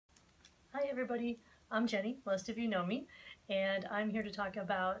Hi everybody, I'm Jenny, most of you know me, and I'm here to talk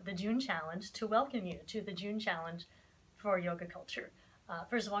about the June Challenge, to welcome you to the June Challenge for yoga culture.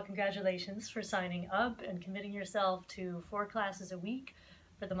 First of all, congratulations for signing up and committing yourself to 4 classes a week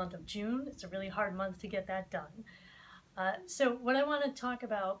for the month of June. It's a really hard month to get that done. So what I want to talk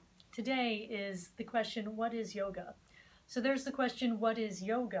about today is the question, what is yoga? So there's the question, what is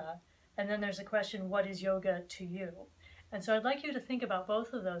yoga? And then there's a question, what is yoga to you? And so I'd like you to think about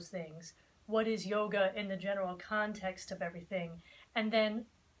both of those things. What is yoga in the general context of everything? And then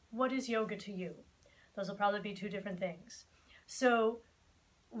what is yoga to you? Those will probably be 2 different things. So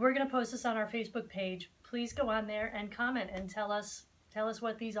we're going to post this on our Facebook page. Please go on there and comment and tell us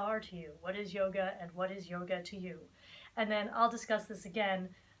what these are to you. What is yoga and what is yoga to you? And then I'll discuss this again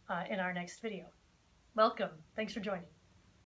in our next video. Welcome. Thanks for joining.